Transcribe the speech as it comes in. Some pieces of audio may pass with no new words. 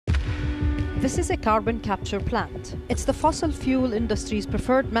This is a carbon capture plant. It's the fossil fuel industry's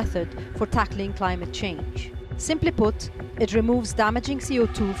preferred method for tackling climate change. Simply put, it removes damaging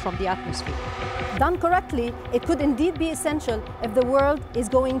CO2 from the atmosphere. Done correctly, it could indeed be essential if the world is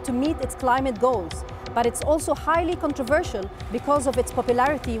going to meet its climate goals, but it's also highly controversial because of its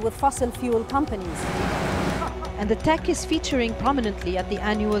popularity with fossil fuel companies. And the tech is featuring prominently at the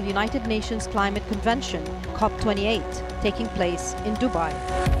annual United Nations Climate Convention, COP28, taking place in Dubai.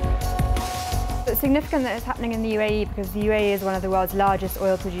 It's significant that it's happening in the UAE because the UAE is one of the world's largest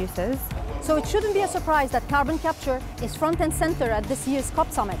oil producers. So it shouldn't be a surprise that carbon capture is front and center at this year's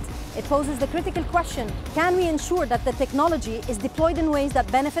COP summit. It poses the critical question, can we ensure that the technology is deployed in ways that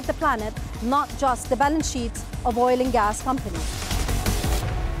benefit the planet, not just the balance sheets of oil and gas companies?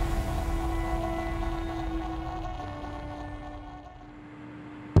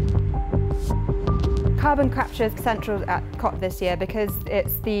 Carbon capture is central at COP this year because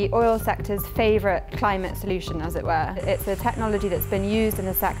it's the oil sector's favourite climate solution, as it were. It's a technology that's been used in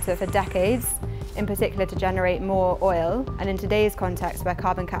the sector for decades, in particular to generate more oil. And in today's context, where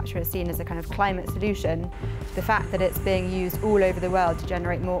carbon capture is seen as a kind of climate solution, the fact that it's being used all over the world to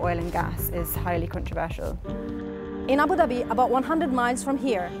generate more oil and gas is highly controversial. In Abu Dhabi, about 100 miles from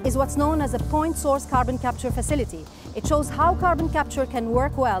here, is what's known as a point source carbon capture facility. It shows how carbon capture can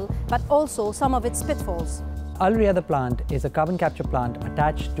work well, but also some of its pitfalls. Al Riyadh plant is a carbon capture plant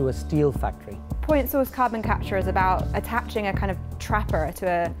attached to a steel factory. Point source carbon capture is about attaching a kind of trapper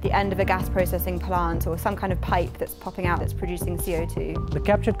to the end of a gas processing plant or some kind of pipe that's popping out that's producing CO2. The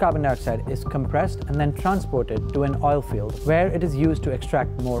captured carbon dioxide is compressed and then transported to an oil field where it is used to extract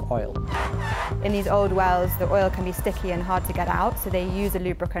more oil. In these old wells, the oil can be sticky and hard to get out, so they use a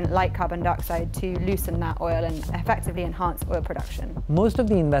lubricant like carbon dioxide to loosen that oil and effectively enhance oil production. Most of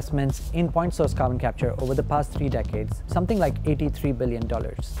the investments in point source carbon capture over the past 3 decades, something like $83 billion,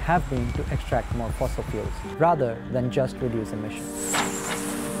 have been to extract more fossil fuels rather than just reduce emissions.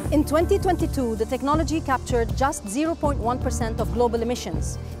 In 2022, the technology captured just 0.1% of global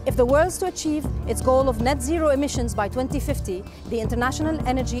emissions. If the world's to achieve its goal of net zero emissions by 2050, the International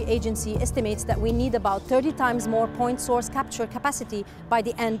Energy Agency estimates that we need about 30 times more point source capture capacity by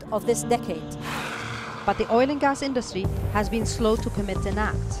the end of this decade. But the oil and gas industry has been slow to commit an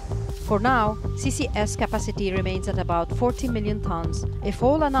act. For now, CCS capacity remains at about 40 million tons. If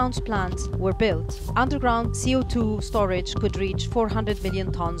all announced plants were built, underground CO2 storage could reach 400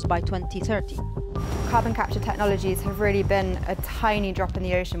 million tons by 2030. Carbon capture technologies have really been a tiny drop in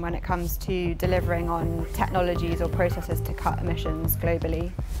the ocean when it comes to delivering on technologies or processes to cut emissions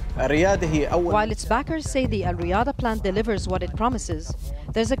globally. While its backers say the Al Riyadh plant delivers what it promises,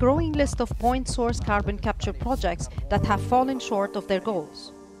 there's a growing list of point source carbon capture projects that have fallen short of their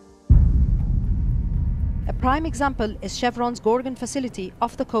goals. A prime example is Chevron's Gorgon facility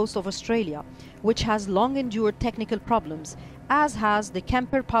off the coast of Australia, which has long endured technical problems, as has the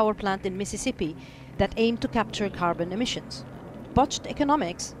Kemper power plant in Mississippi that aim to capture carbon emissions. Botched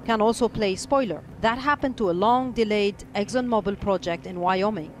economics can also play spoiler. That happened to a long-delayed ExxonMobil project in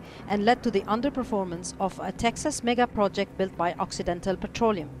Wyoming and led to the underperformance of a Texas mega project built by Occidental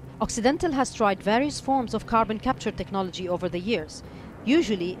Petroleum. Occidental has tried various forms of carbon capture technology over the years,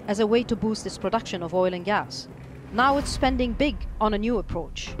 usually as a way to boost its production of oil and gas. Now it's spending big on a new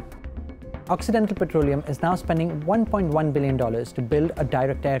approach. Occidental Petroleum is now spending $1.1 billion to build a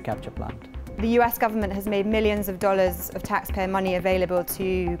direct air capture plant. The US government has made millions of dollars of taxpayer money available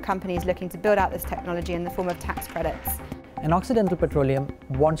to companies looking to build out this technology in the form of tax credits. And Occidental Petroleum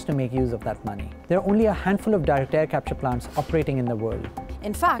wants to make use of that money. There are only a handful of direct air capture plants operating in the world.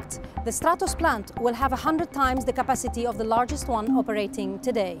 In fact, the Stratos plant will have 100 times the capacity of the largest one operating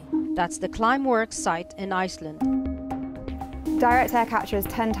today. That's the Climeworks site in Iceland. Direct air capture is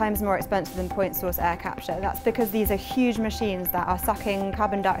 10 times more expensive than point source air capture. That's because these are huge machines that are sucking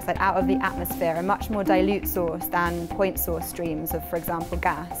carbon dioxide out of the atmosphere, a much more dilute source than point source streams of, for example,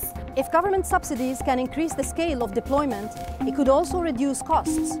 gas. If government subsidies can increase the scale of deployment, it could also reduce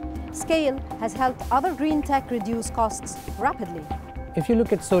costs. Scale has helped other green tech reduce costs rapidly. If you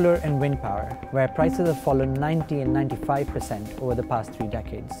look at solar and wind power, where prices have fallen 90 and 95% over the past 3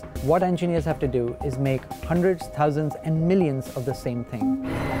 decades, what engineers have to do is make hundreds, thousands, and millions of the same thing.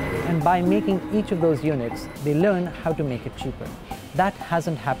 And by making each of those units, they learn how to make it cheaper. That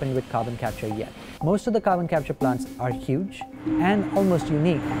hasn't happened with carbon capture yet. Most of the carbon capture plants are huge and almost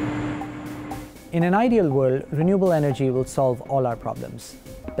unique. In an ideal world, renewable energy will solve all our problems.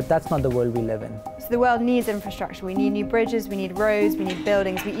 But that's not the world we live in. So the world needs infrastructure. We need new bridges, we need roads, we need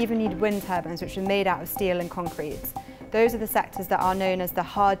buildings, we even need wind turbines, which are made out of steel and concrete. Those are the sectors that are known as the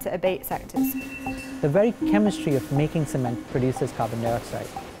hard-to-abate sectors. The very chemistry of making cement produces carbon dioxide.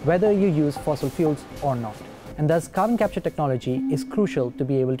 whether you use fossil fuels or not. And thus, carbon capture technology is crucial to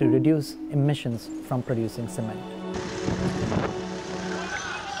be able to reduce emissions from producing cement.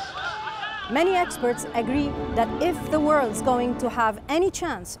 Many experts agree that if the world's going to have any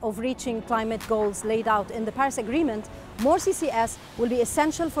chance of reaching climate goals laid out in the Paris Agreement, more CCS will be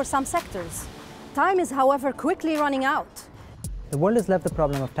essential for some sectors. Time is, however, quickly running out. The world has left the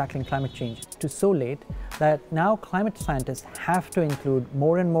problem of tackling climate change to so late that now climate scientists have to include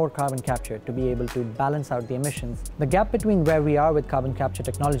more and more carbon capture to be able to balance out the emissions. The gap between where we are with carbon capture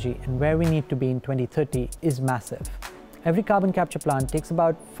technology and where we need to be in 2030 is massive. Every carbon capture plant takes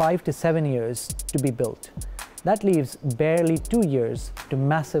about 5 to 7 years to be built. That leaves barely 2 years to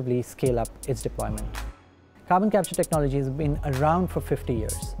massively scale up its deployment. Carbon capture technologies have been around for 50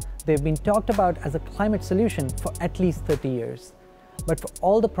 years. They've been talked about as a climate solution for at least 30 years. But for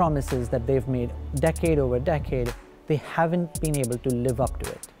all the promises that they've made decade over decade, they haven't been able to live up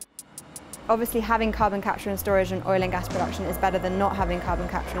to it. Obviously, having carbon capture and storage on oil and gas production is better than not having carbon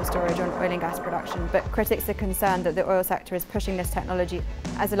capture and storage on oil and gas production, but critics are concerned that the oil sector is pushing this technology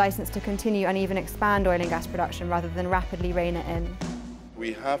as a license to continue and even expand oil and gas production rather than rapidly rein it in.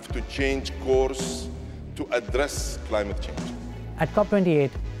 We have to change course to address climate change. At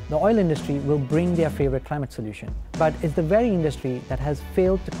COP28, the oil industry will bring their favorite climate solution, but it's the very industry that has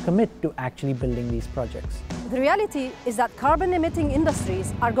failed to commit to actually building these projects. The reality is that carbon-emitting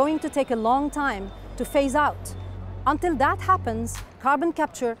industries are going to take a long time to phase out. Until that happens, carbon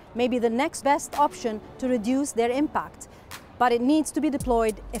capture may be the next best option to reduce their impact, but it needs to be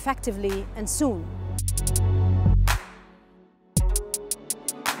deployed effectively and soon.